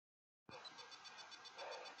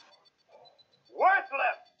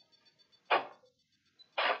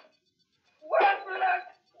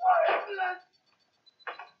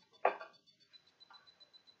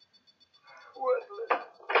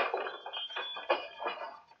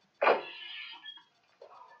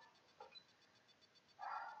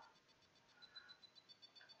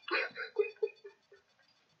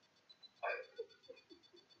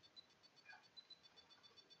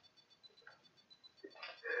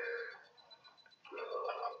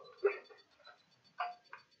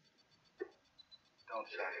Don't,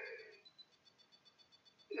 son.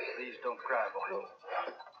 Please don't cry, boy.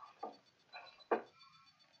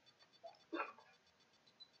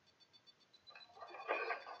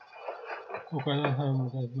 O kadar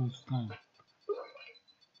time.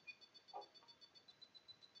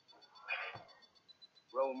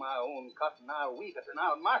 Roll my own cotton, I'll weave it, and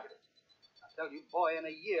I'll market it. I tell you, boy, in a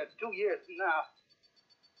year, 2 years from now.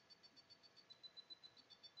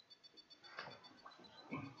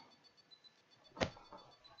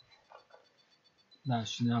 Da,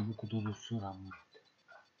 și ne-a bucurat de sura mea.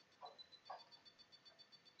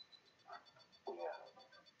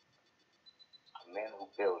 Men who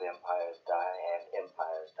build empires die, and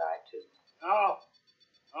empires die too. No.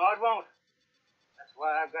 No, it won't. That's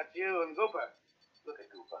why I've got you and Gooper. Look at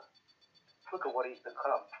Gooper. Look at what he's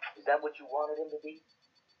become. Is that what you wanted him to be?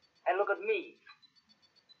 And look at me.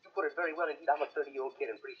 You put it very well indeed. I'm a 30-year-old kid,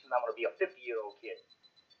 and pretty soon I'm going to be a 50-year-old kid.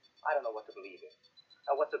 I don't know what to believe in.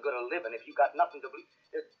 Now, what's the good of living if you got nothing to believe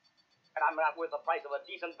in? And I'm not worth the price of a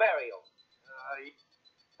decent burial.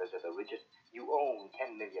 Those are the richest. You own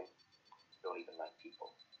 10 million. You don't even like people.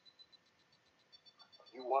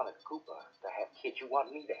 You wanted Cooper to have kids. You want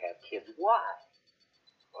me to have kids. Why?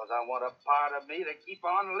 Because I want a part of me to keep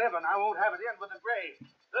on living. I won't have it in with the grave.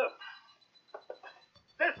 Look.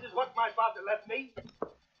 This is what my father left me.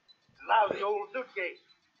 A lousy old suitcase.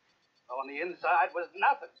 On the inside was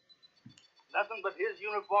nothing. Nothing but his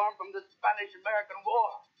uniform from the Spanish-American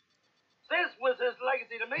War. This was his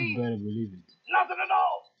legacy to me. You better believe it. Nothing at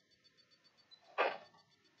all.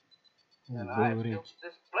 And I Very built rich.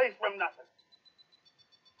 this place from nothing.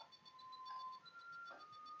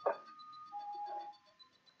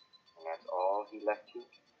 And that's all he left you?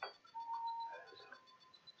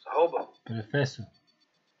 It's a hobo. Professor.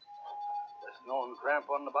 Best known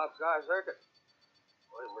tramp on the boxcar circuit.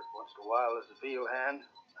 Boy, worked once in a while as a field hand.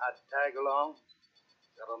 I'd tag along.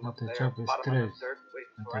 Got him up there, Treceau pe bottom of the străzi. dirt,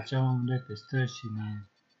 waiting for him. Treceam de pe străzi și ne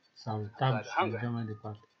salutam și mergeam mai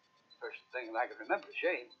departe. First thing I could remember,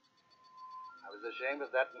 shame. I was ashamed of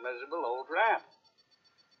that miserable old tramp.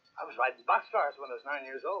 I was riding boxcars when I was 9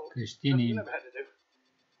 years old. Something Creștinii you never had to do.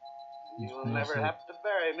 You'll spuneau never să have to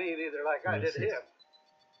bury me neither like I did părăsesc. him.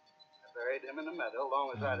 I buried him in the meadow along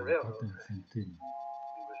beside a Am railroad. în fântâni.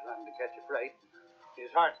 He was running to catch a freight.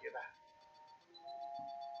 His heart gave out.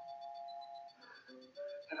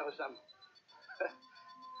 You know, some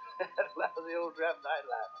that lousy old tramp died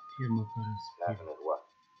laughing. Firmă fără spir. Laughing at what?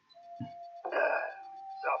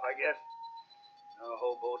 Self, I guess. No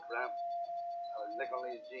hobo tramp. I was nickel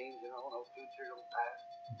these jeans, you know, no future, no past.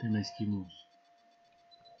 Suntem eschimoși.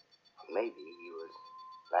 Maybe he was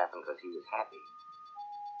laughing because he was happy.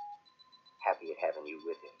 Happy at having you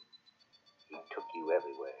with him. He took you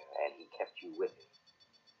everywhere, and he kept you with him.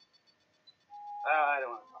 I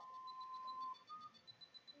don't want to talk.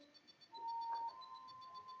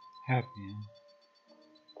 Happy, huh?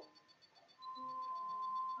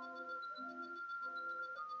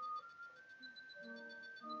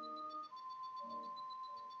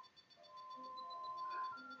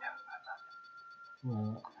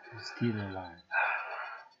 Well, still alive.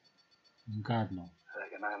 God knows. I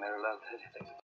reckon I never loved anything.